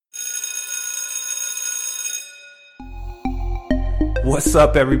What's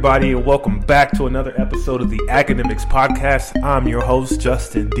up, everybody, and welcome back to another episode of the Academics Podcast. I'm your host,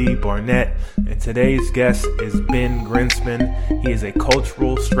 Justin D. Barnett, and today's guest is Ben Grinspan. He is a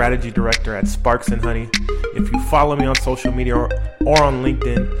cultural strategy director at Sparks and Honey. If you follow me on social media or on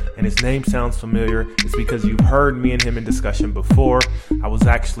LinkedIn and his name sounds familiar, it's because you've heard me and him in discussion before. I was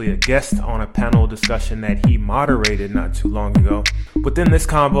actually a guest on a panel discussion that he moderated not too long ago. Within this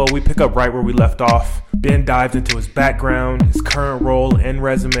convo, we pick up right where we left off. Ben dives into his background, his current role and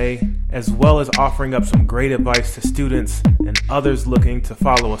resume, as well as offering up some great advice to students and others looking to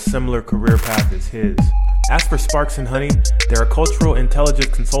follow a similar career path as his. As for Sparks and Honey, they're a cultural intelligence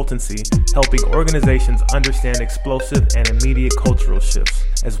consultancy helping organizations understand explosive and immediate cultural shifts,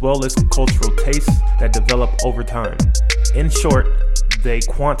 as well as cultural tastes that develop over time. In short, they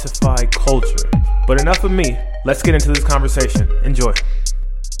quantify culture. But enough of me, let's get into this conversation. Enjoy.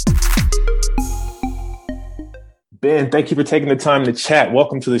 Ben, thank you for taking the time to chat.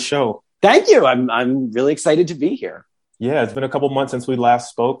 Welcome to the show. Thank you. I'm really excited to be here. Yeah, it's been a couple months since we last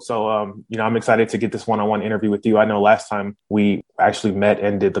spoke. So, I'm excited to get this one-on-one interview with you. I know last time we actually met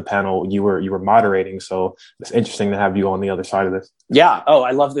and did the panel, you were moderating. So it's interesting to have you on the other side of this. Yeah. Oh,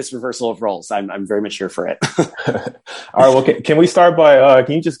 I love this reversal of roles. I'm very much here for it. All right. Well, can we start by,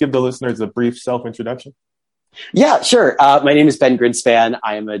 can you just give the listeners a brief self-introduction? Yeah, sure. My name is Ben Grinspan.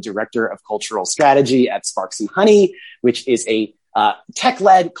 I am a director of cultural strategy at Sparks and Honey, which is a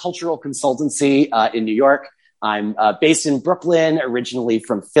tech-led cultural consultancy in New York. I'm based in Brooklyn, originally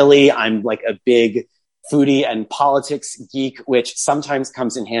from Philly. I'm like a big foodie and politics geek, which sometimes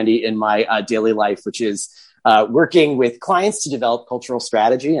comes in handy in my daily life, which is working with clients to develop cultural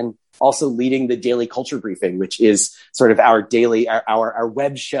strategy and also leading the daily culture briefing, which is sort of our daily, our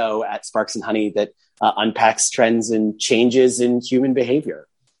web show at Sparks and Honey that unpacks trends and changes in human behavior.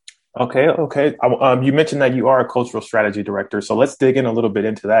 Okay. You mentioned that you are a cultural strategy director. So let's dig in a little bit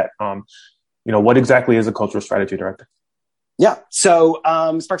into that. What exactly is a cultural strategy director? Yeah. So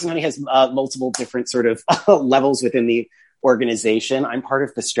Sparks and Honey has multiple different sort of levels within the organization. I'm part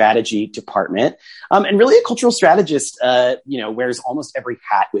of the strategy department. And really a cultural strategist, wears almost every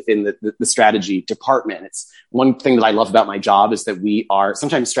hat within the strategy department. It's one thing that I love about my job is that we are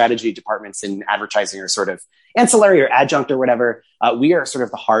sometimes strategy departments in advertising are sort of ancillary or adjunct or whatever. We are sort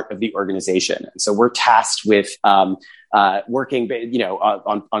of the heart of the organization. And so we're tasked with, working,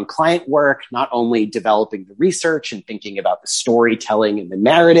 on client work, not only developing the research and thinking about the storytelling and the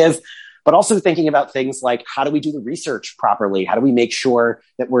narrative, but also thinking about things like how do we do the research properly? How do we make sure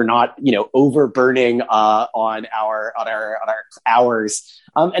that we're not, overburning on our hours?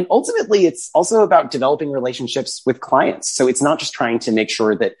 And ultimately, it's also about developing relationships with clients. So it's not just trying to make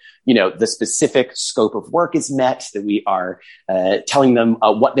sure that, the specific scope of work is met, that we are telling them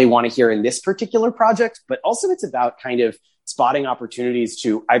what they want to hear in this particular project, but also it's about kind of spotting opportunities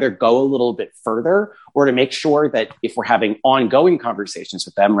to either go a little bit further or to make sure that if we're having ongoing conversations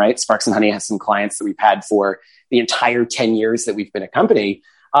with them, right? Sparks and Honey has some clients that we've had for the entire 10 years that we've been a company,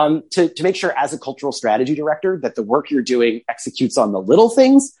 to make sure as a cultural strategy director that the work you're doing executes on the little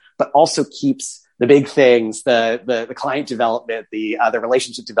things, but also keeps the big things, the client development, the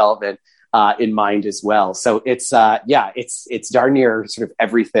relationship development in mind as well. So it's darn near sort of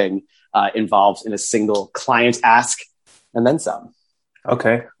everything involved in a single client ask. And then some.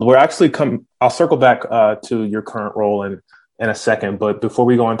 Okay. I'll circle back to your current role in a second. But before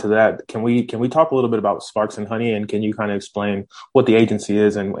we go on to that, can we talk a little bit about Sparks and Honey? And can you kind of explain what the agency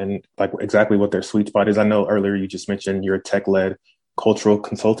is and like exactly what their sweet spot is? I know earlier you just mentioned you're a tech-led cultural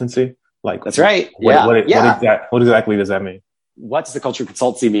consultancy. Like that's right. What exactly does that mean? What does the cultural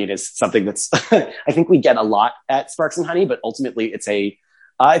consultancy mean is something that's, I think we get a lot at Sparks and Honey, but ultimately it's a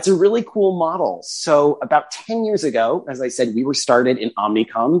really cool model. So about 10 years ago, as I said, we were started in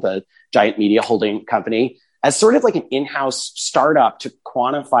Omnicom, the giant media holding company, as sort of like an in-house startup to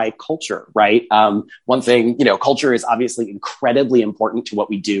quantify culture, right? One thing, culture is obviously incredibly important to what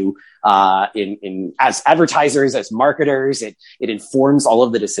we do in as advertisers, as marketers. It informs all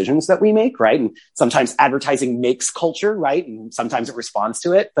of the decisions that we make, right? And sometimes advertising makes culture, right? And sometimes it responds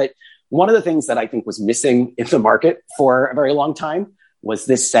to it. But one of the things that I think was missing in the market for a very long time was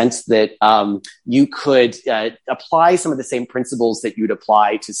this sense that you could apply some of the same principles that you'd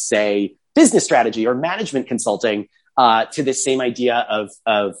apply to, say, business strategy or management consulting to this same idea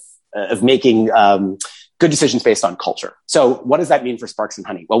of making good decisions based on culture. So what does that mean for Sparks and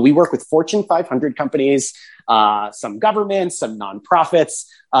Honey? Well, we work with Fortune 500 companies, some governments, some nonprofits,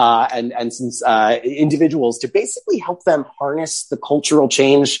 and some individuals to basically help them harness the cultural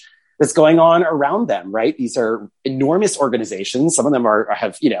change that's going on around them, right? These are enormous organizations. Some of them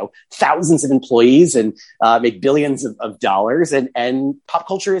have, thousands of employees and make billions of dollars. And pop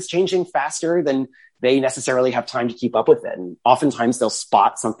culture is changing faster than they necessarily have time to keep up with it. And oftentimes they'll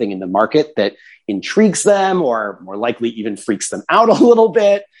spot something in the market that intrigues them or more likely even freaks them out a little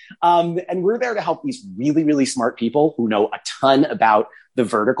bit. And we're there to help these really, really smart people who know a ton about the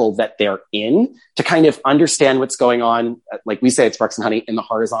vertical that they're in to kind of understand what's going on, like we say at Sparks and Honey, in the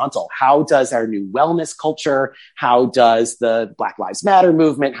horizontal. How does our new wellness culture, how does the Black Lives Matter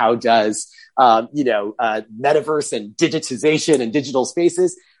movement, how does, metaverse and digitization and digital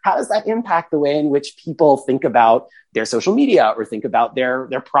spaces, how does that impact the way in which people think about their social media or think about their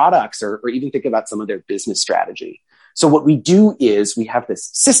products or even think about some of their business strategy? So what we do is we have this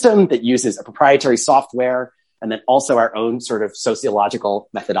system that uses a proprietary software and then also our own sort of sociological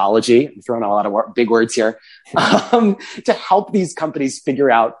methodology. I'm throwing out a lot of big words here, to help these companies figure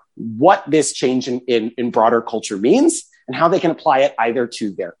out what this change in broader culture means and how they can apply it either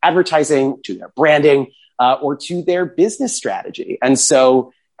to their advertising, to their branding, or to their business strategy. And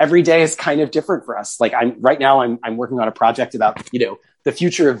so every day is kind of different for us. Like I'm working on a project about, the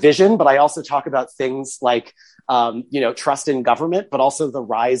future of vision, but I also talk about things like, trust in government, but also the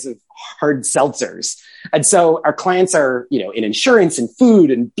rise of hard seltzers. And so our clients are, in insurance and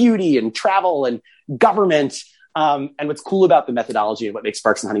food and beauty and travel and government. And what's cool about the methodology and what makes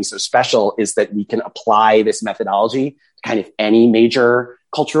Sparks and Honey so special is that we can apply this methodology to kind of any major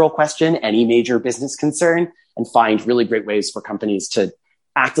cultural question, any major business concern, and find really great ways for companies to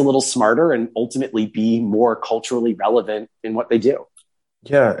act a little smarter and ultimately be more culturally relevant in what they do.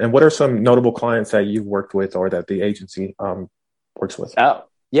 Yeah. And what are some notable clients that you've worked with or that the agency works with? Oh,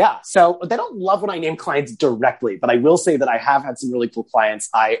 yeah. So they don't love when I name clients directly, but I will say that I have had some really cool clients.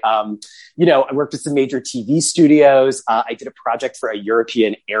 I worked with some major TV studios. I did a project for a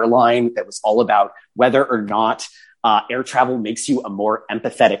European airline that was all about whether or not air travel makes you a more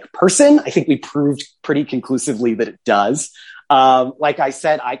empathetic person. I think we proved pretty conclusively that it does. Like I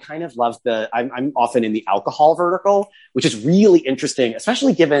said, I kind of love I'm often in the alcohol vertical, which is really interesting,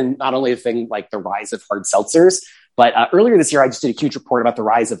 especially given not only a thing like the rise of hard seltzers, but earlier this year, I just did a huge report about the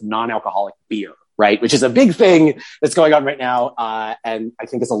rise of non-alcoholic beer, right? Which is a big thing that's going on right now. And I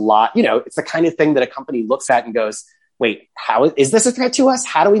think it's a lot, it's the kind of thing that a company looks at and goes, wait, how is this a threat to us?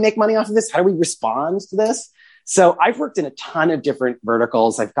 How do we make money off of this? How do we respond to this? So I've worked in a ton of different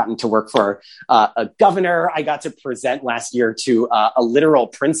verticals. I've gotten to work for a governor. I got to present last year to a literal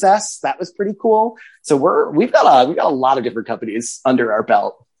princess. That was pretty cool. So we've got a lot of different companies under our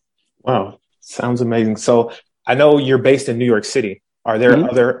belt. Wow, sounds amazing. So I know you're based in New York City. Are there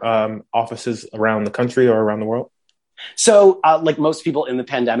other offices around the country or around the world? So like most people in the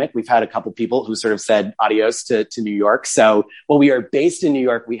pandemic, we've had a couple people who sort of said adios to New York. So while we are based in New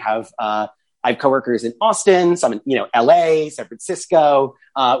York, we have I have coworkers in Austin, some in LA, San Francisco.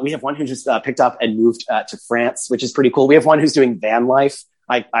 We have one who just picked up and moved to France, which is pretty cool. We have one who's doing van life.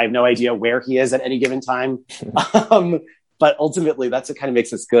 I have no idea where he is at any given time. But ultimately, that's what kind of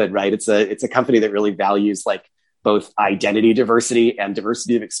makes us good, right? It's a company that really values like both identity diversity and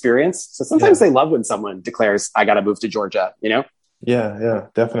diversity of experience. So sometimes they love when someone declares, I got to move to Georgia, Yeah,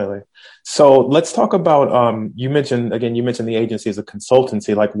 definitely. So let's talk about, you mentioned the agency as a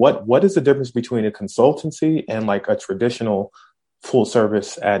consultancy. Like what is the difference between a consultancy and like a traditional full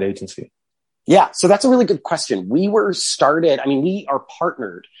service ad agency? Yeah, so that's a really good question. We are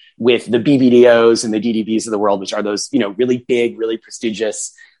partnered with the BBDOs and the DDBs of the world, which are those, really big, really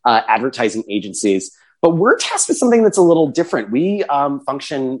prestigious advertising agencies. But we're tasked with something that's a little different. We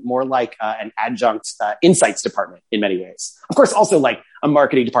function more like an adjunct insights department in many ways. Of course, also like a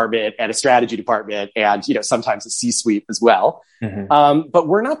marketing department and a strategy department and, sometimes a C-suite as well. Mm-hmm. But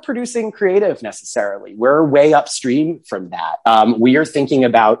we're not producing creative necessarily. We're way upstream from that. We are thinking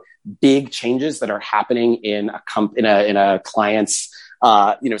about big changes that are happening in a client's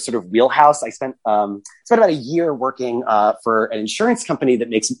sort of wheelhouse. I spent about a year working for an insurance company that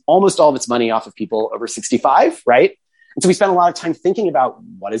makes almost all of its money off of people over 65, right? And so we spent a lot of time thinking about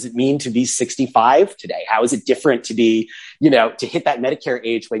what does it mean to be 65 today? How is it different to be, to hit that Medicare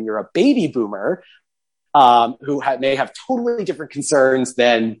age when you're a baby boomer who may have totally different concerns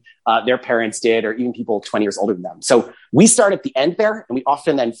than their parents did, or even people 20 years older than them. So we start at the end there, and we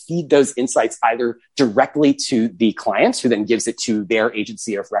often then feed those insights either directly to the client, who then gives it to their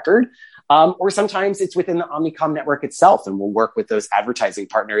agency of record, or sometimes it's within the Omnicom network itself, and we'll work with those advertising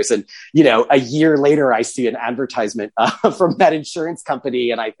partners. And, a year later, I see an advertisement from that insurance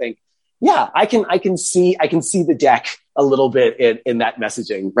company, and I think, yeah, I can see the deck a little bit in that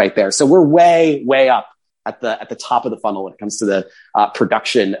messaging right there. So we're way, way up at the top of the funnel when it comes to the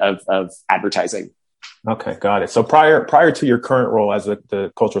production of advertising. Okay, got it. So prior to your current role as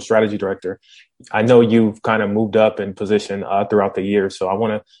the cultural strategy director, I know you've kind of moved up in position throughout the year. So I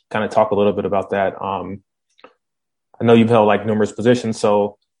want to kind of talk a little bit about that. I know you've held like numerous positions.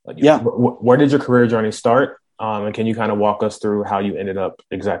 So where did your career journey start? And can you kind of walk us through how you ended up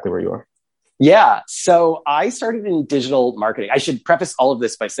exactly where you are? Yeah. So I started in digital marketing. I should preface all of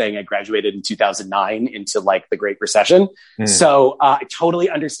this by saying I graduated in 2009 into like the Great Recession. So I totally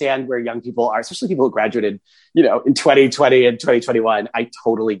understand where young people are, especially people who graduated, in 2020 and 2021. I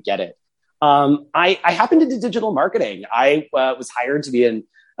totally get it. I happened to do digital marketing. I was hired to be an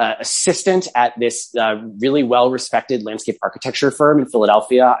assistant at this really well-respected landscape architecture firm in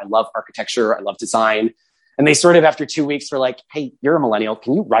Philadelphia. I love architecture. I love design. And they sort of, after 2 weeks, were like, hey, you're a millennial.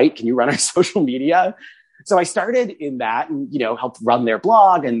 Can you write? Can you run our social media? So I started in that and, helped run their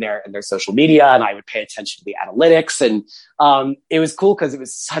blog and their social media. And I would pay attention to the analytics. And it was cool because it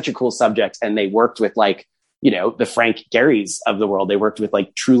was such a cool subject. And they worked with like, the Frank Gehry's of the world. They worked with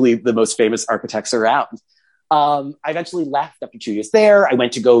like truly the most famous architects around. I eventually left after 2 years there. I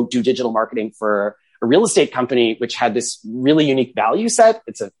went to go do digital marketing for a real estate company, which had this really unique value set.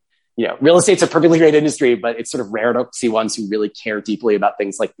 Real estate's a perfectly great industry, but it's sort of rare to see ones who really care deeply about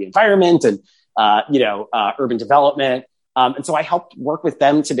things like the environment and, urban development. And so I helped work with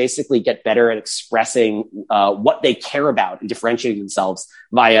them to basically get better at expressing what they care about and differentiating themselves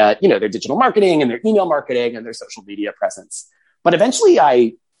via, their digital marketing and their email marketing and their social media presence. But eventually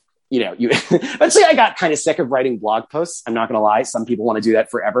eventually I got kind of sick of writing blog posts. I'm not going to lie. Some people want to do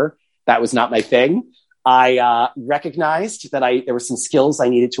that forever. That was not my thing. I recognized that there were some skills I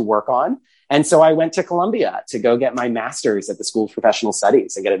needed to work on. And so I went to Columbia to go get my master's at the School of Professional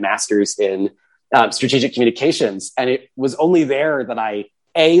Studies and get a master's in strategic communications. And it was only there that I,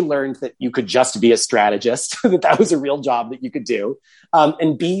 learned that you could just be a strategist, that was a real job that you could do.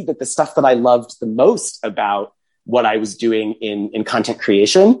 And B, that the stuff that I loved the most about what I was doing in content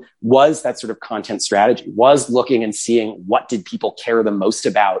creation was that sort of content strategy, was looking and seeing what did people care the most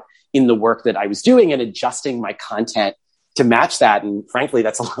about in the work that I was doing and adjusting my content to match that. And frankly,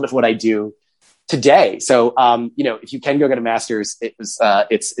 that's a lot of what I do today. So, if you can go get a master's, it's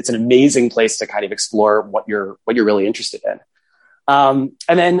an amazing place to kind of explore what you're really interested in. And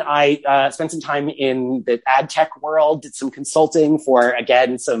then I spent some time in the ad tech world, did some consulting for,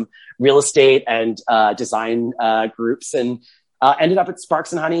 again, some real estate and design groups, and ended up at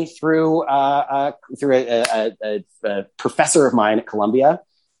Sparks and Honey through a professor of mine at Columbia.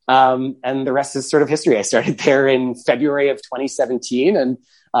 And the rest is sort of history. I started there in February of 2017 and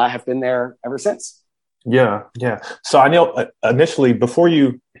have been there ever since. Yeah. So I know initially before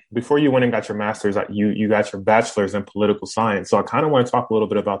you went and got your master's, you got your bachelor's in political science. So I kind of want to talk a little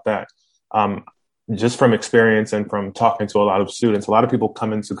bit about that. Just from experience and from talking to a lot of students, a lot of people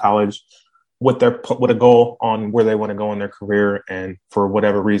come into college with a goal on where they want to go in their career. And for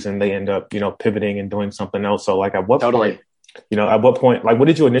whatever reason, they end up, pivoting and doing something else. So like at what point, like what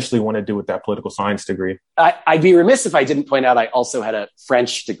did you initially want to do with that political science degree? I'd be remiss if I didn't point out I also had a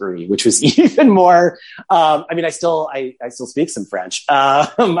French degree, which was even more, I still speak some French.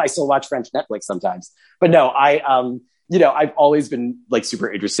 I still watch French Netflix sometimes, but no, I've always been like super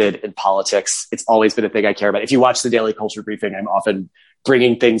interested in politics. It's always been a thing I care about. If you watch the Daily Culture Briefing, I'm often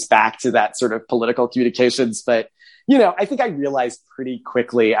bringing things back to that sort of political communications, but I think I realized pretty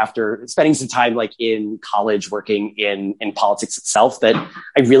quickly after spending some time like in college working in politics itself that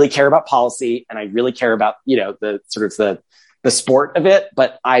I really care about policy and I really care about, the sort of the sport of it,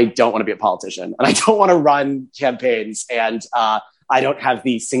 but I don't want to be a politician and I don't want to run campaigns and I don't have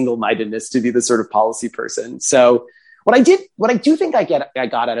the single-mindedness to be the sort of policy person. So what I do think I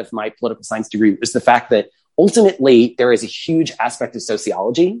got out of my political science degree was the fact that ultimately, there is a huge aspect of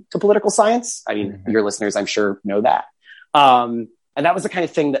sociology to political science. I mean, your listeners, I'm sure, know that. And that was the kind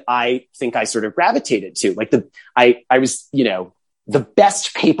of thing that I think I sort of gravitated to. Like I was, the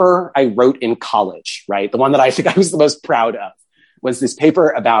best paper I wrote in college, right? The one that I think I was the most proud of was this paper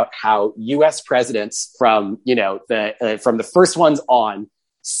about how US presidents from the first ones on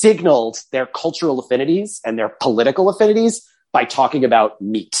signaled their cultural affinities and their political affinities by talking about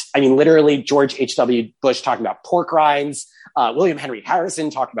meat. I mean, literally George H.W. Bush talking about pork rinds, William Henry Harrison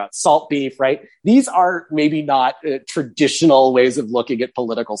talking about salt beef, right? These are maybe not traditional ways of looking at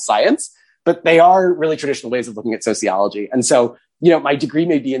political science, but they are really traditional ways of looking at sociology. And so, my degree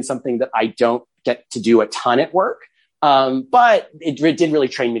may be in something that I don't get to do a ton at work, but it did really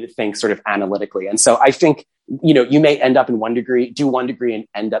train me to think sort of analytically. And so I think, you may end up in do one degree and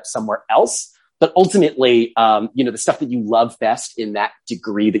end up somewhere else. But ultimately, the stuff that you love best in that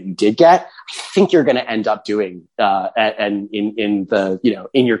degree that you did get, I think you're going to end up doing, and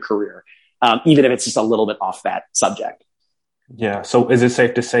in your career, even if it's just a little bit off that subject. Yeah. So is it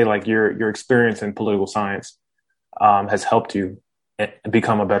safe to say like your experience in political science, has helped you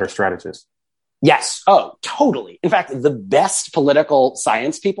become a better strategist? Yes. Oh, totally. In fact, the best political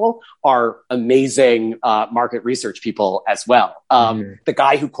science people are amazing market research people as well. The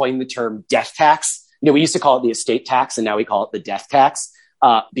guy who coined the term death tax, we used to call it the estate tax, and now we call it the death tax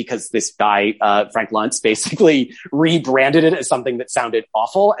because this guy, Frank Luntz, basically rebranded it as something that sounded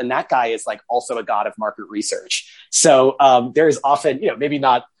awful. And that guy is like also a god of market research. So there is often, maybe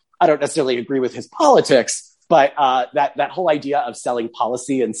not, I don't necessarily agree with his politics, but that whole idea of selling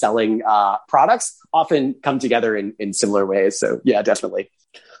policy and selling products often come together in similar ways. So yeah, definitely.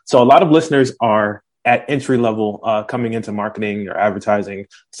 So a lot of listeners are at entry level coming into marketing or advertising.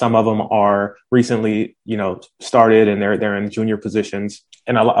 Some of them are recently, started and they're in junior positions.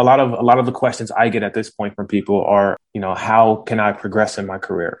 And a lot of the questions I get at this point from people are, how can I progress in my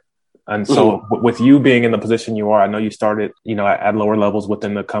career? And so with you being in the position you are, I know you started, at lower levels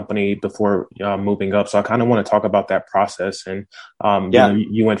within the company before moving up. So I kind of want to talk about that process. And,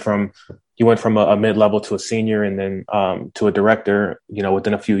 you went from a mid-level to a senior and then to a director,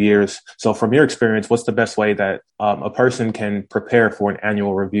 within a few years. So from your experience, what's the best way that a person can prepare for an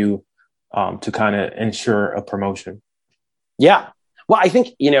annual review to kind of ensure a promotion? Yeah. Well, I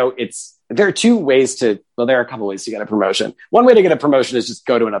think, there are there are a couple ways to get a promotion. One way to get a promotion is just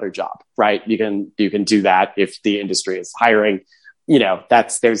go to another job, right? You can do that if the industry is hiring,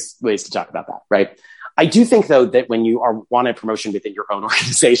 there's ways to talk about that, right? I do think though, that when you want a promotion within your own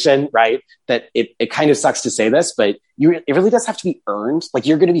organization, right, that it kind of sucks to say this, but it really does have to be earned. Like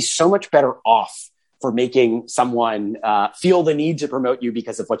you're going to be so much better off for making someone feel the need to promote you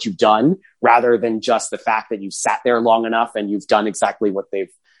because of what you've done, rather than just the fact that you've sat there long enough and you've done exactly what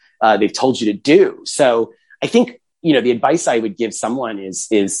they've told you to do. So I think, the advice I would give someone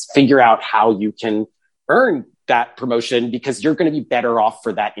is figure out how you can earn that promotion, because you're going to be better off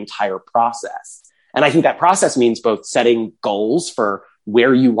for that entire process. And I think that process means both setting goals for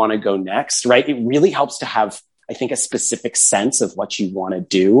where you want to go next, right? It really helps to have, I think, a specific sense of what you want to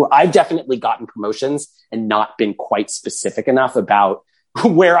do. I've definitely gotten promotions and not been quite specific enough about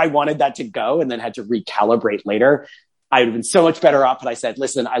where I wanted that to go, and then had to recalibrate later. I would have been so much better off if I said,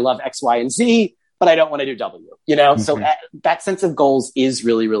 listen, I love X, Y, and Z, but I don't want to do W, So that sense of goals is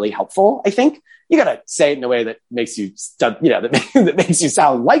really, really helpful. I think you got to say it in a way that makes you, that makes you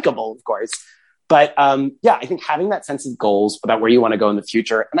sound likable, of course. But I think having that sense of goals about where you want to go in the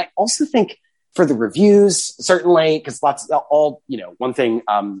future. And I also think for the reviews, certainly, because one thing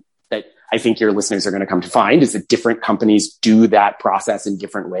that I think your listeners are going to come to find is that different companies do that process in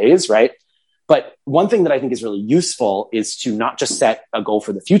different ways, right? But one thing that I think is really useful is to not just set a goal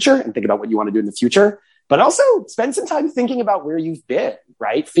for the future and think about what you want to do in the future, but also spend some time thinking about where you've been,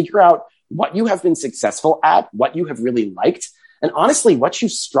 right? Figure out what you have been successful at, what you have really liked, and honestly, what you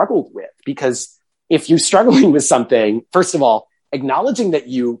struggled with. Because if you're struggling with something, first of all, acknowledging that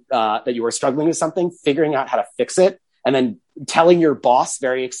you are struggling with something, figuring out how to fix it, and then telling your boss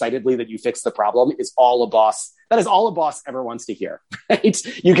very excitedly that you fixed the problem is all a boss ever wants to hear,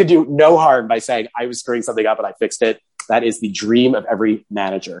 right? You could do no harm by saying, I was screwing something up and I fixed it. That is the dream of every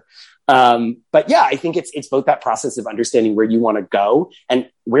manager. But yeah, I think it's both that process of understanding where you want to go and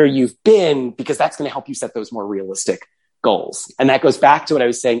where you've been, because that's going to help you set those more realistic goals. And that goes back to what I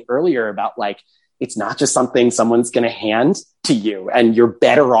was saying earlier about it's not just something someone's going to hand to you, and you're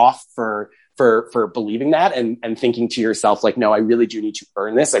better off for believing that and thinking to yourself, no, I really do need to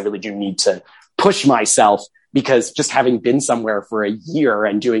earn this. I really do need to push myself, because just having been somewhere for a year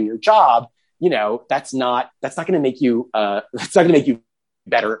and doing your job, that's not going to make you,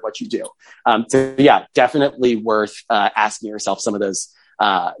 better at what you do. So yeah, definitely worth asking yourself some of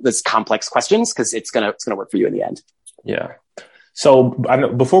those complex questions, because it's going to work for you in the end. Yeah. So I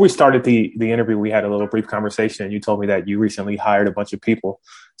know before we started the interview, we had a little brief conversation, and you told me that you recently hired a bunch of people.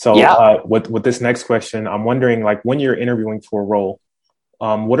 So with this next question, I'm wondering, when you're interviewing for a role,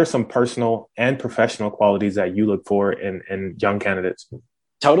 what are some personal and professional qualities that you look for in young candidates?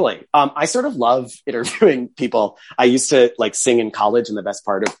 Totally. I sort of love interviewing people. I used to sing in college, and the best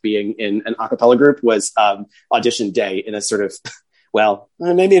part of being in an a cappella group was audition day in a sort of, well,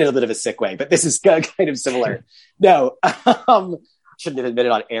 maybe in a bit of a sick way, but this is kind of similar. No, shouldn't have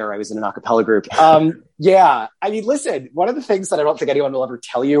admitted on air I was in an a cappella group. Yeah. I mean, listen, one of the things that I don't think anyone will ever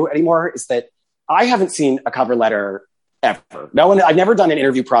tell you anymore is that I haven't seen a cover letter ever. I've never done an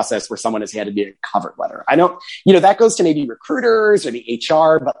interview process where someone has handed me a cover letter. I don't, that goes to maybe recruiters or the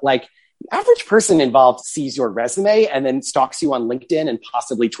HR, but average person involved sees your resume and then stalks you on LinkedIn and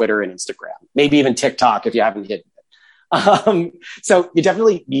possibly Twitter and Instagram, maybe even TikTok if you haven't hidden it. So you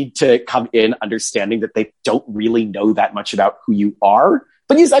definitely need to come in understanding that they don't really know that much about who you are,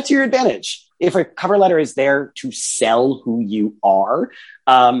 but use that to your advantage. If a cover letter is there to sell who you are,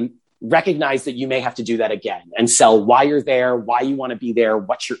 recognize that you may have to do that again and sell why you're there, why you want to be there,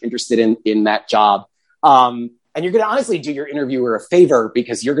 what you're interested in that job. And you're going to honestly do your interviewer a favor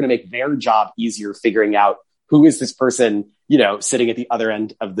because you're going to make their job easier figuring out who is this person, sitting at the other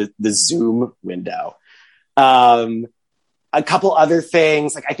end of the Zoom window. A couple other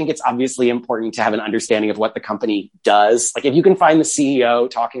things, I think it's obviously important to have an understanding of what the company does. If you can find the CEO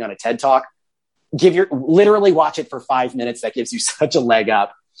talking on a TED Talk, literally watch it for 5 minutes. That gives you such a leg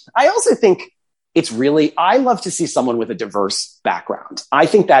up. I also think I love to see someone with a diverse background. I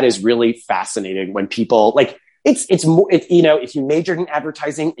think that is really fascinating when people it's more, if you majored in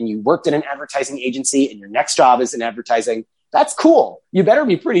advertising and you worked in an advertising agency and your next job is in advertising, that's cool. You better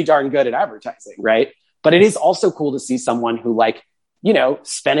be pretty darn good at advertising, right? But it is also cool to see someone who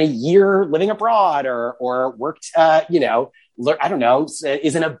spent a year living abroad or worked, I don't know,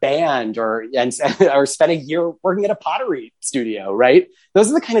 is in a band or spent a year working at a pottery studio, right?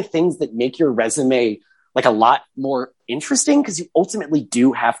 Those are the kind of things that make your resume a lot more interesting because you ultimately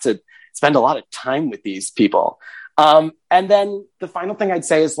do have to spend a lot of time with these people. And then the final thing I'd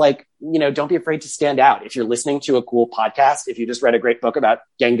say is don't be afraid to stand out. If you're listening to a cool podcast, if you just read a great book about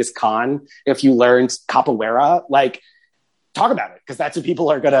Genghis Khan, if you learned capoeira, talk about it because that's what people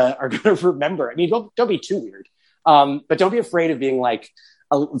are gonna remember. I mean, don't be too weird. But don't be afraid of being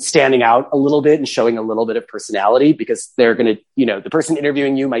standing out a little bit and showing a little bit of personality because they're going to, the person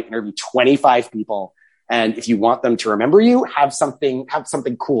interviewing you might interview 25 people. And if you want them to remember you, have something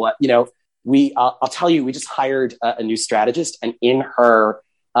cool. I'll tell you, we just hired a new strategist, and in her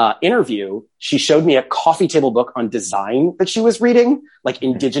interview, she showed me a coffee table book on design that she was reading,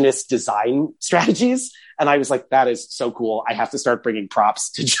 indigenous design strategies. And I was like, that is so cool. I have to start bringing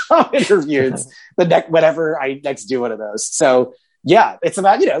props to job interviews whenever I next do one of those. So yeah, it's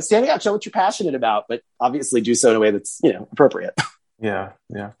about, standing out, show what you're passionate about, but obviously do so in a way that's, appropriate. Yeah.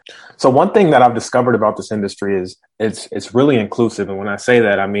 So one thing that I've discovered about this industry is it's really inclusive. And when I say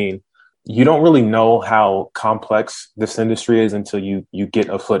that, I mean, you don't really know how complex this industry is until you get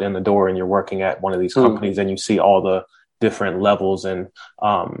a foot in the door and you're working at one of these companies and you see all the different levels and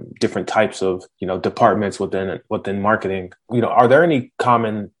different types of, departments within marketing. Are there any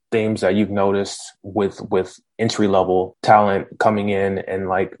common themes that you've noticed with entry level talent coming in and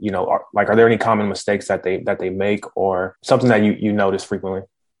are there any common mistakes that they make or something that you notice frequently?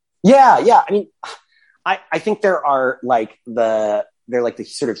 Yeah. I mean, I think there are they're the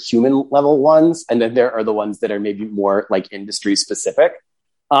sort of human level ones. And then there are the ones that are maybe more industry specific.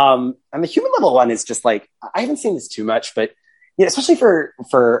 And the human level one is just I haven't seen this too much, but especially for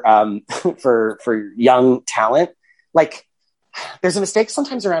young talent, there's a mistake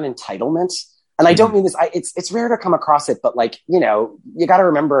sometimes around entitlement. And I don't mean this, it's rare to come across it, but you got to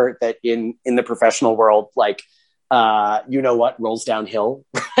remember that in the professional world, what rolls downhill,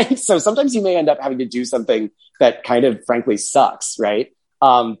 right? So sometimes you may end up having to do something that kind of frankly sucks, right?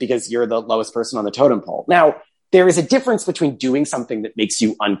 Because you're the lowest person on the totem pole. Now, there is a difference between doing something that makes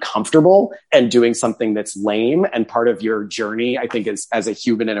you uncomfortable and doing something that's lame. And part of your journey, I think, as a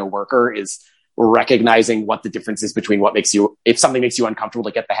human and a worker is recognizing what the difference is between if something makes you uncomfortable,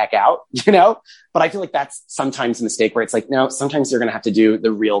 to get the heck out, But I feel like that's sometimes a mistake where it's no, sometimes you're going to have to do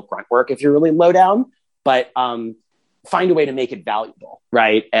the real grunt work if you're really low down, but find a way to make it valuable,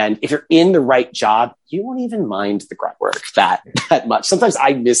 right? And if you're in the right job, you won't even mind the grunt work that much. Sometimes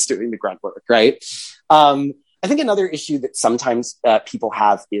I miss doing the grunt work, right? I think another issue that sometimes people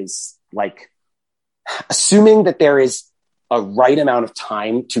have is assuming that there is a right amount of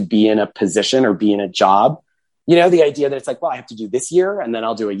time to be in a position or be in a job. The idea that it's I have to do this year and then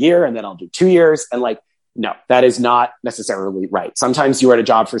I'll do a year and then I'll do 2 years. And no, that is not necessarily right. Sometimes you are at a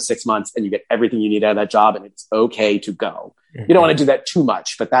job for 6 months and you get everything you need out of that job and it's okay to go. Mm-hmm. You don't want to do that too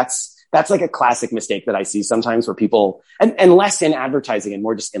much, but that's a classic mistake that I see sometimes where people, and less in advertising and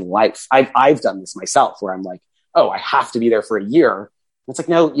more just in life. I've done this myself where I'm oh, I have to be there for a year. It's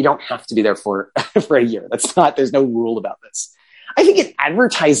no, you don't have to be there for a year. There's no rule about this. I think in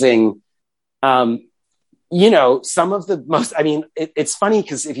advertising, some of the most, it's funny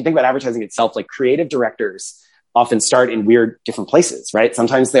because if you think about advertising itself, creative directors often start in weird different places, right?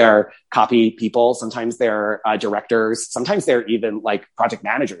 Sometimes they're copy people. Sometimes they're directors. Sometimes they're even project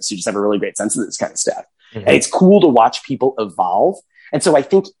managers who just have a really great sense of this kind of stuff. Mm-hmm. And it's cool to watch people evolve. And so I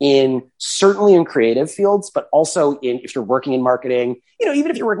think certainly in creative fields, but also if you're working in marketing,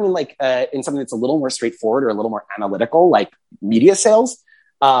 even if you're working in in something that's a little more straightforward or a little more analytical, like media sales,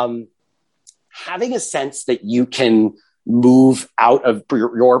 having a sense that you can move out of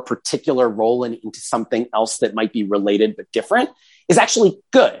your particular role and into something else that might be related but different is actually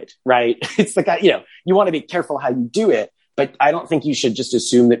good, right? It's you want to be careful how you do it, but I don't think you should just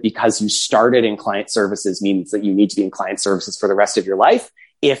assume that because you started in client services means that you need to be in client services for the rest of your life,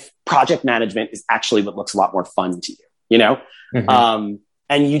 if project management is actually what looks a lot more fun to you, Mm-hmm.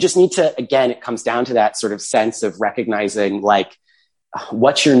 And you just need to, again, it comes down to that sort of sense of recognizing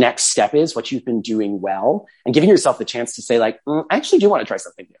what your next step is, what you've been doing well, and giving yourself the chance to say I actually do want to try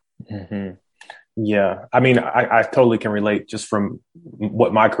something new. Mm-hmm. Yeah. I mean, I totally can relate just from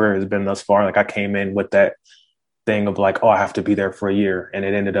what my career has been thus far. I came in with that thing of I have to be there for a year. And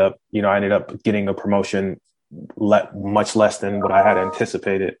it ended up, I ended up getting a promotion much less than what I had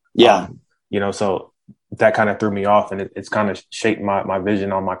anticipated. Yeah. So that kind of threw me off, and it's kind of shaped my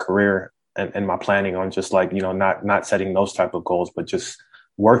vision on my career and my planning on just not setting those type of goals, but just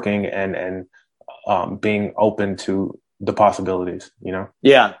working and being open to the possibilities,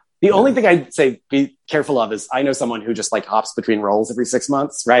 Yeah. The only thing I'd say be careful of is I know someone who just hops between roles every 6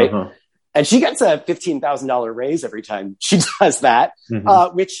 months, right? Uh-huh. And she gets a $15,000 raise every time she does that,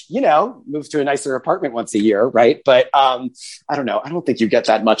 mm-hmm. Which, moves to a nicer apartment once a year, right? But I don't know. I don't think you get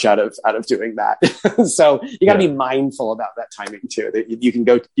that much out of doing that. So you got to be mindful about that timing too. That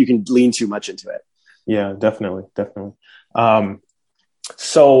you can lean too much into it. Yeah, definitely.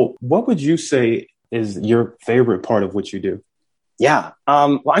 So what would you say is your favorite part of what you do? Yeah.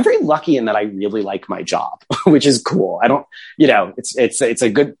 Well, I'm very lucky in that I really like my job, which is cool. I don't, it's a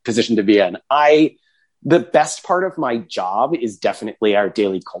good position to be in. The best part of my job is definitely our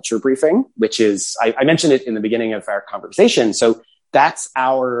daily culture briefing, which is, I mentioned it in the beginning of our conversation. So that's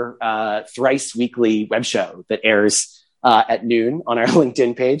our thrice weekly web show that airs at noon on our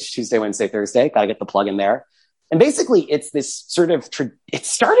LinkedIn page, Tuesday, Wednesday, Thursday. Got to get the plug in there. And basically it's this sort of, it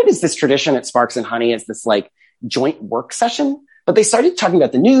started as this tradition at Sparks and Honey as this joint work session. But they started talking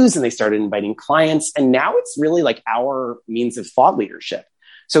about the news and they started inviting clients. And now it's really our means of thought leadership.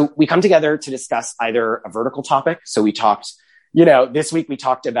 So we come together to discuss either a vertical topic. So we talked, this week we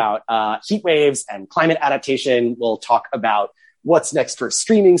talked about heat waves and climate adaptation. We'll talk about what's next for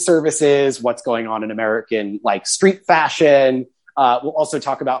streaming services, what's going on in American street fashion. We'll also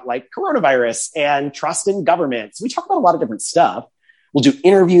talk about coronavirus and trust in government. So we talk about a lot of different stuff. We'll do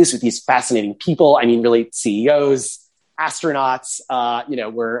interviews with these fascinating people. I mean, really CEOs, astronauts,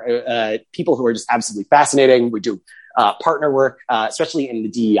 we're people who are just absolutely fascinating. We do partner work, especially in the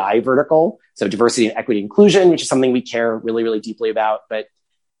DEI vertical. So diversity and equity inclusion, which is something we care really, really deeply about. But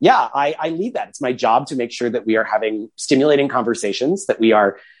yeah, I lead that. It's my job to make sure that we are having stimulating conversations, that we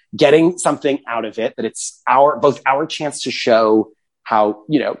are getting something out of it, that it's both our chance to show how,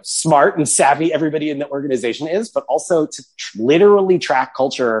 smart and savvy everybody in the organization is, but also to literally track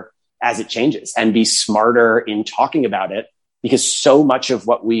culture as it changes and be smarter in talking about it, because so much of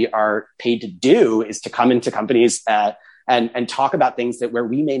what we are paid to do is to come into companies and talk about things where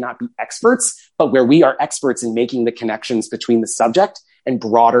we may not be experts, but where we are experts in making the connections between the subject and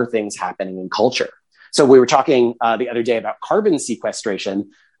broader things happening in culture. So we were talking the other day about carbon sequestration.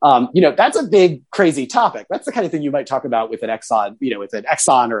 That's a big, crazy topic. That's the kind of thing you might talk about with an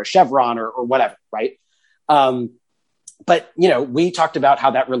Exxon or a Chevron or whatever, right? But, we talked about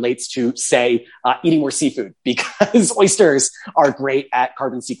how that relates to, say, eating more seafood, because oysters are great at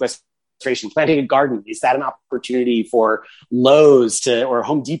carbon sequestration. Planting a garden, is that an opportunity for Lowe's or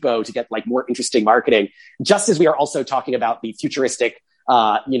Home Depot to get more interesting marketing? Just as we are also talking about the futuristic,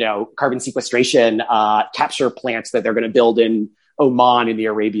 carbon sequestration capture plants that they're going to build in Oman in the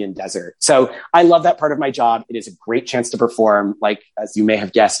Arabian desert. So I love that part of my job. It is a great chance to perform. As you may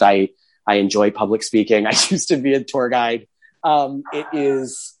have guessed, I enjoy public speaking. I used to be a tour guide. It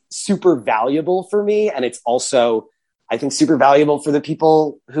is super valuable for me. And it's also, I think, super valuable for the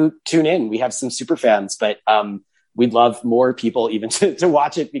people who tune in. We have some super fans, but we'd love more people even to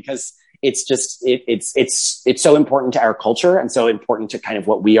watch it, because it's just, it's so important to our culture and so important to kind of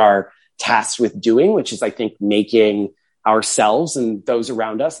what we are tasked with doing, which is, I think, making ourselves and those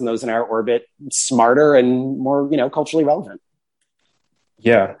around us and those in our orbit smarter and more, culturally relevant.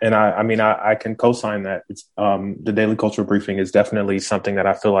 Yeah. And I can co-sign that. It's, the daily culture briefing is definitely something that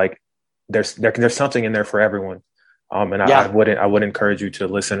I feel like there's something in there for everyone. I would encourage you to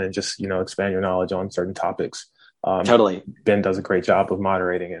listen and just, expand your knowledge on certain topics. Totally. Ben does a great job of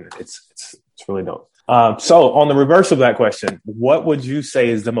moderating, and it's really dope. So on the reverse of that question, what would you say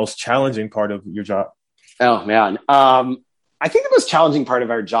is the most challenging part of your job? Oh man. I think the most challenging part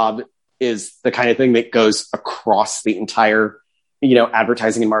of our job is the kind of thing that goes across the entire,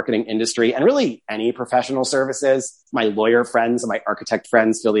 advertising and marketing industry, and really any professional services. My lawyer friends and my architect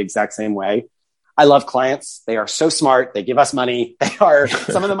friends feel the exact same way. I love clients. They are so smart. They give us money.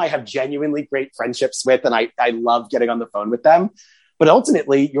 Some of them I have genuinely great friendships with, and I love getting on the phone with them. But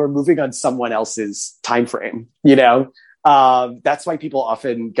ultimately, you're moving on someone else's time frame, That's why people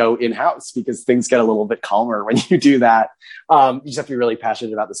often go in-house, because things get a little bit calmer when you do that. You just have to be really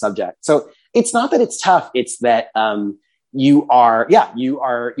passionate about the subject. So it's not that it's tough. It's that, you are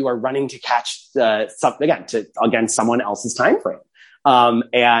running to catch something against someone else's time frame.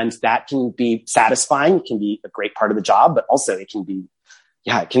 And that can be satisfying. It can be a great part of the job, but also it can be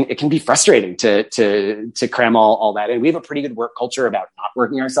frustrating to cram all that in. We have a pretty good work culture about not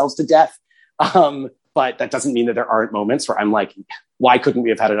working ourselves to death. But that doesn't mean that there aren't moments where I'm like, why couldn't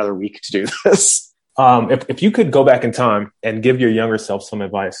we have had another week to do this? If you could go back in time and give your younger self some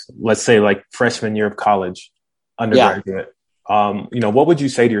advice, let's say like freshman year of college, undergraduate, what would you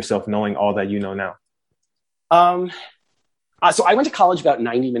say to yourself knowing all that you know now? So I went to college about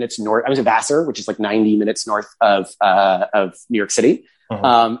 90 minutes north. I was in Vassar, which is like 90 minutes north of New York City.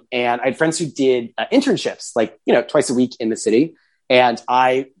 Uh-huh. And I had friends who did internships, twice a week in the city. And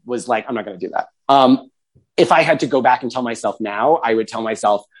I was like, I'm not going to do that. If I had to go back and tell myself now, I would tell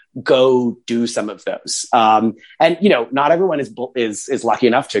myself, go do some of those. And not everyone is lucky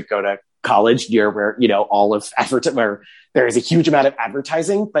enough to go to college near where, where there is a huge amount of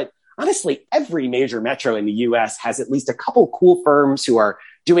advertising. But honestly, every major metro in the US has at least a couple cool firms who are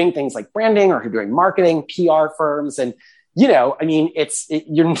doing things like branding or who are doing marketing, PR firms. And, you're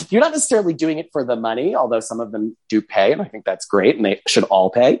not necessarily doing it for the money, although some of them do pay. And I think that's great. And they should all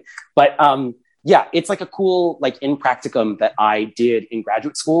pay. But, it's like a cool, in practicum that I did in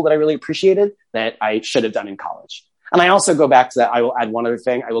graduate school that I really appreciated that I should have done in college. And I also go back to that. I will add one other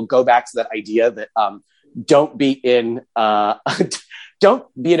thing. I will go back to that idea that, don't be in a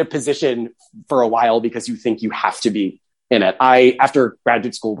position for a while because you think you have to be in it. I, after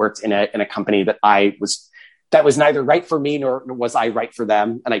graduate school, worked in a company that was neither right for me nor was I right for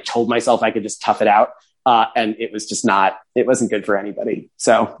them. And I told myself I could just tough it out. And it was just it wasn't good for anybody.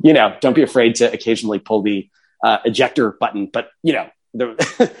 So, don't be afraid to occasionally pull the ejector button, but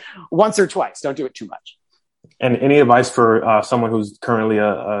once or twice, don't do it too much. And any advice for someone who's currently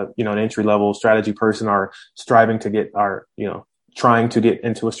an entry level strategy person or striving to get trying to get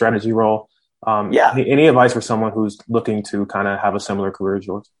into a strategy role? Any advice for someone who's looking to kind of have a similar career as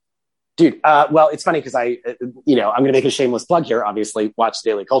yours? Dude, well, it's funny because I'm going to make a shameless plug here. Obviously, watch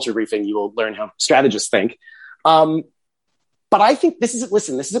Daily Culture Briefing. You will learn how strategists think. But I think this is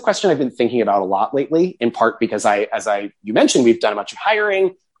a question I've been thinking about a lot lately, in part because you mentioned, we've done a bunch of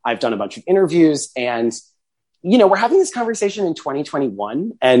hiring. I've done a bunch of interviews, and, we're having this conversation in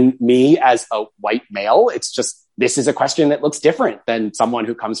 2021, and me as a white male, it's just, this is a question that looks different than someone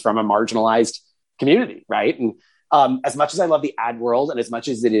who comes from a marginalized community. Right. And, as much as I love the ad world and as much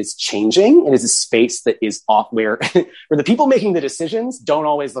as it is changing, it is a space that is off where the people making the decisions don't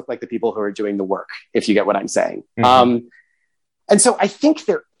always look like the people who are doing the work, if you get what I'm saying. Mm-hmm. And so I think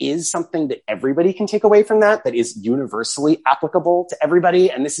there is something that everybody can take away from that is universally applicable to everybody.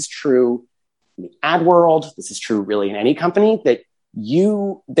 And this is true in the ad world. This is true really in any company, that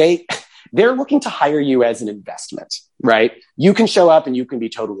they're looking to hire you as an investment, right? You can show up and you can be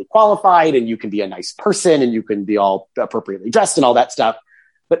totally qualified and you can be a nice person and you can be all appropriately dressed and all that stuff.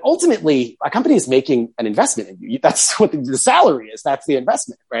 But ultimately, a company is making an investment in you. That's what the salary is. That's the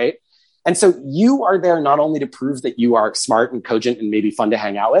investment, right? And so you are there not only to prove that you are smart and cogent and maybe fun to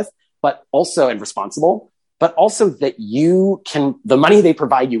hang out with, but also, and responsible, but also that the money they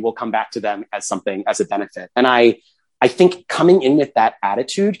provide you will come back to them as a benefit. And I think coming in with that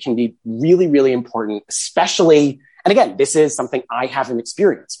attitude can be really, really important, especially, and again, this is something I haven't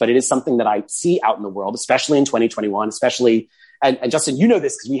experienced, but it is something that I see out in the world, especially in 2021, especially, and Justin, you know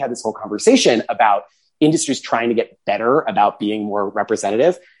this because we had this whole conversation about industries trying to get better about being more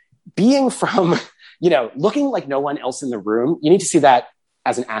representative. Being from, looking like no one else in the room, you need to see that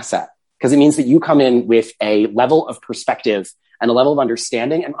as an asset, because it means that you come in with a level of perspective and a level of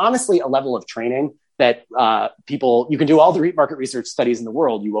understanding and honestly, a level of training that you can do all the market research studies in the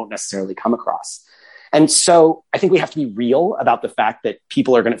world, you won't necessarily come across. And so I think we have to be real about the fact that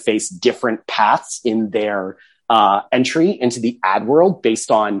people are going to face different paths in their entry into the ad world based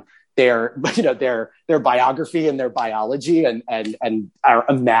on their biography and their biology and our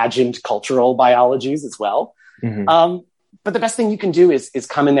imagined cultural biologies as well. Mm-hmm. But the best thing you can do is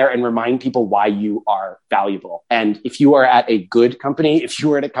come in there and remind people why you are valuable. And if you are at a good company, if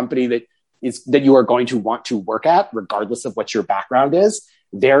you are at a company that is that you are going to want to work at, regardless of what your background is,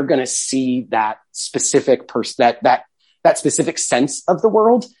 they're going to see that specific that specific sense of the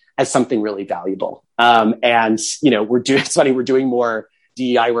world as something really valuable. And it's funny, we're doing more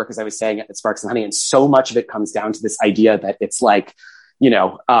DEI work, as I was saying, at Sparks and Honey, and so much of it comes down to this idea that it's like,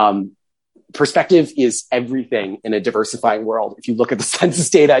 perspective is everything in a diversifying world. If you look at the census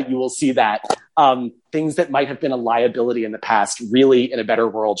data, you will see that things that might have been a liability in the past really in a better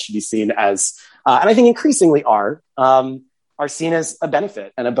world should be seen as, and I think increasingly are seen as a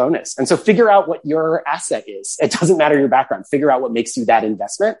benefit and a bonus. And so figure out what your asset is. It doesn't matter your background. Figure out what makes you that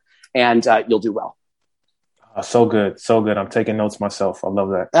investment, and you'll do well. So good. So good. I'm taking notes myself. I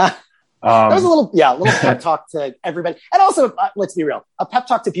love that. That was a little pep talk to everybody. And also, let's be real, a pep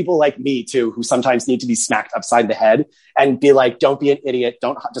talk to people like me too, who sometimes need to be smacked upside the head and be like, don't be an idiot.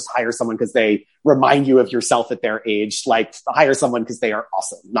 Don't just hire someone because they remind you of yourself at their age. Like, hire someone because they are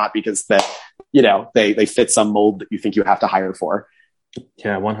awesome, not because they fit some mold that you think you have to hire for.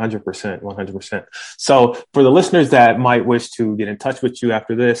 Yeah, 100%, 100%. So for the listeners that might wish to get in touch with you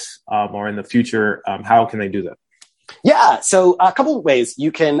after this, or in the future, how can they do that? Yeah. So a couple of ways. You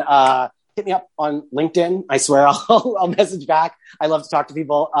can hit me up on LinkedIn. I swear I'll message back. I love to talk to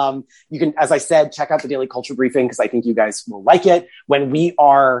people. You can, as I said, check out the Daily Culture Briefing because I think you guys will like it.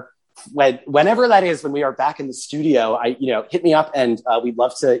 Whenever that is, when we are back in the studio, hit me up, and we'd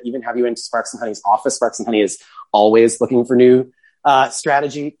love to even have you into Sparks and Honey's office. Sparks and Honey is always looking for new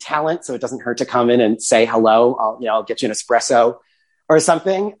strategy talent, so it doesn't hurt to come in and say hello. I'll get you an espresso or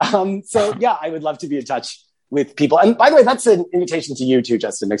something. So yeah, I would love to be in touch with people. And by the way, that's an invitation to you too,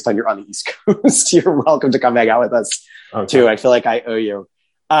 Justin. Next time you're on the East Coast, you're welcome to come hang out with us too. I feel like I owe you.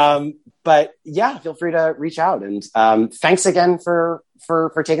 But yeah, feel free to reach out. And thanks again for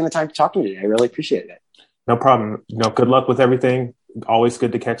taking the time to talk to me today. I really appreciate it. No problem. Good luck with everything. Always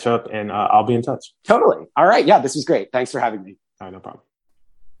good to catch up, and I'll be in touch. Totally. All right. Yeah, this was great. Thanks for having me. All right, no problem.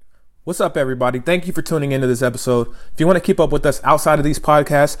 What's up, everybody? Thank you for tuning into this episode. If you want to keep up with us outside of these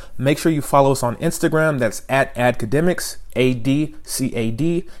podcasts, make sure you follow us on Instagram. That's at Adcademics,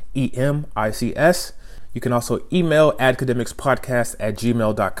 ADCADEMICS. You can also email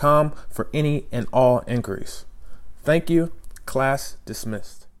adcademicspodcast@gmail.com for any and all inquiries. Thank you. Class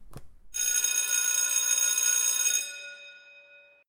dismissed.